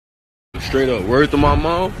straight up, word to my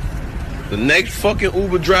mom. The next fucking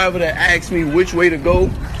Uber driver that asks me which way to go,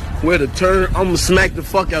 where to turn, I'ma smack the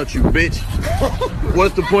fuck out you, bitch.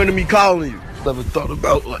 What's the point of me calling you? Never thought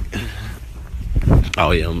about like,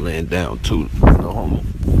 oh yeah, I'm laying down too. No homo.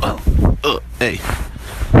 Hey.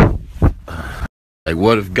 Like,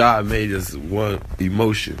 what if God made us one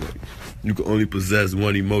emotion? Like, you can only possess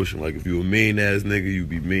one emotion. Like, if you a mean ass nigga, you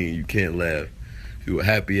be mean. You can't laugh. If you a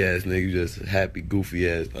happy ass nigga, you just happy, goofy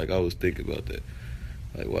ass. Like, I was thinking about that.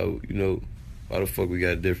 Like, why, why the fuck we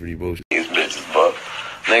got different emotions? These bitches, fuck.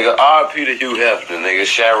 Nigga, R.P. to Hugh Hefner, nigga,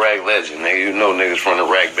 Chirac legend, nigga. You know niggas from the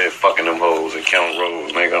rack bed fucking them hoes and counting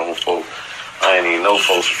rolls, nigga. I'm a folk. I ain't even know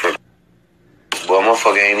folks from. Boy,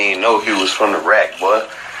 motherfucker ain't even know he was from the rack, boy.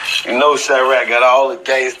 You know Chirac got all the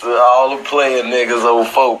gangster, all the player niggas, old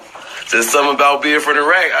folk. Just something about being from the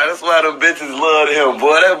rack. That's why them bitches love him,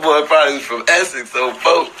 boy. That boy probably was from Essex, old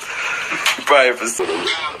folk. Probably from.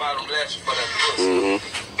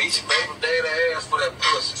 Beat your baby daddy ass for that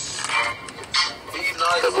pussy.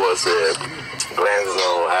 That boy said, glasses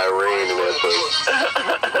on Irene and that pussy.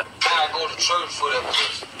 I go to church for that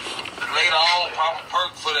pussy. Later on, pop a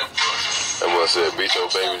perk for that pussy. That boy said, beat your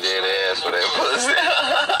baby daddy ass for that pussy.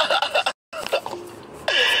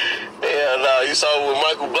 Yeah, nah, you saw it with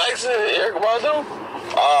Michael Blackson and Eric Badu?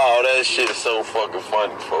 Oh, that shit is so fucking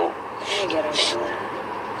funny, folks.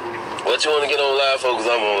 What you want to get on live for? Because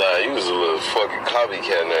I'm on live. You was a little fucking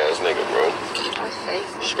copycat ass nigga, bro.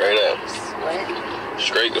 Straight up.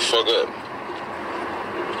 Straight the fuck up.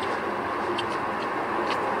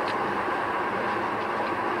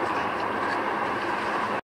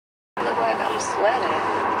 Look like I'm sweating.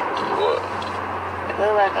 What? It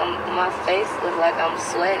look like my face looks like I'm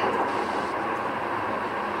sweating.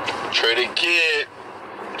 Trey the kid.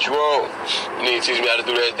 What you want? You need to teach me how to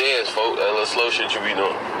do that dance, folks. That little slow shit you be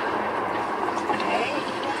doing.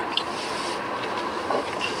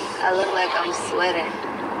 I look like I'm sweating.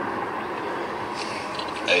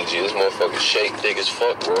 Hey, G, this motherfucker shake thick as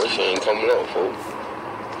fuck, bro. She ain't coming out, folks.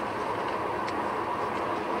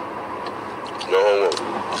 No homo.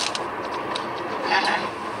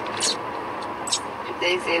 If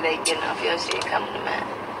they say they getting off your shit, come to mine.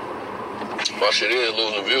 My shit is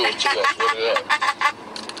losing views, too. I swear to God.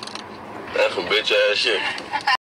 That's some bitch ass shit.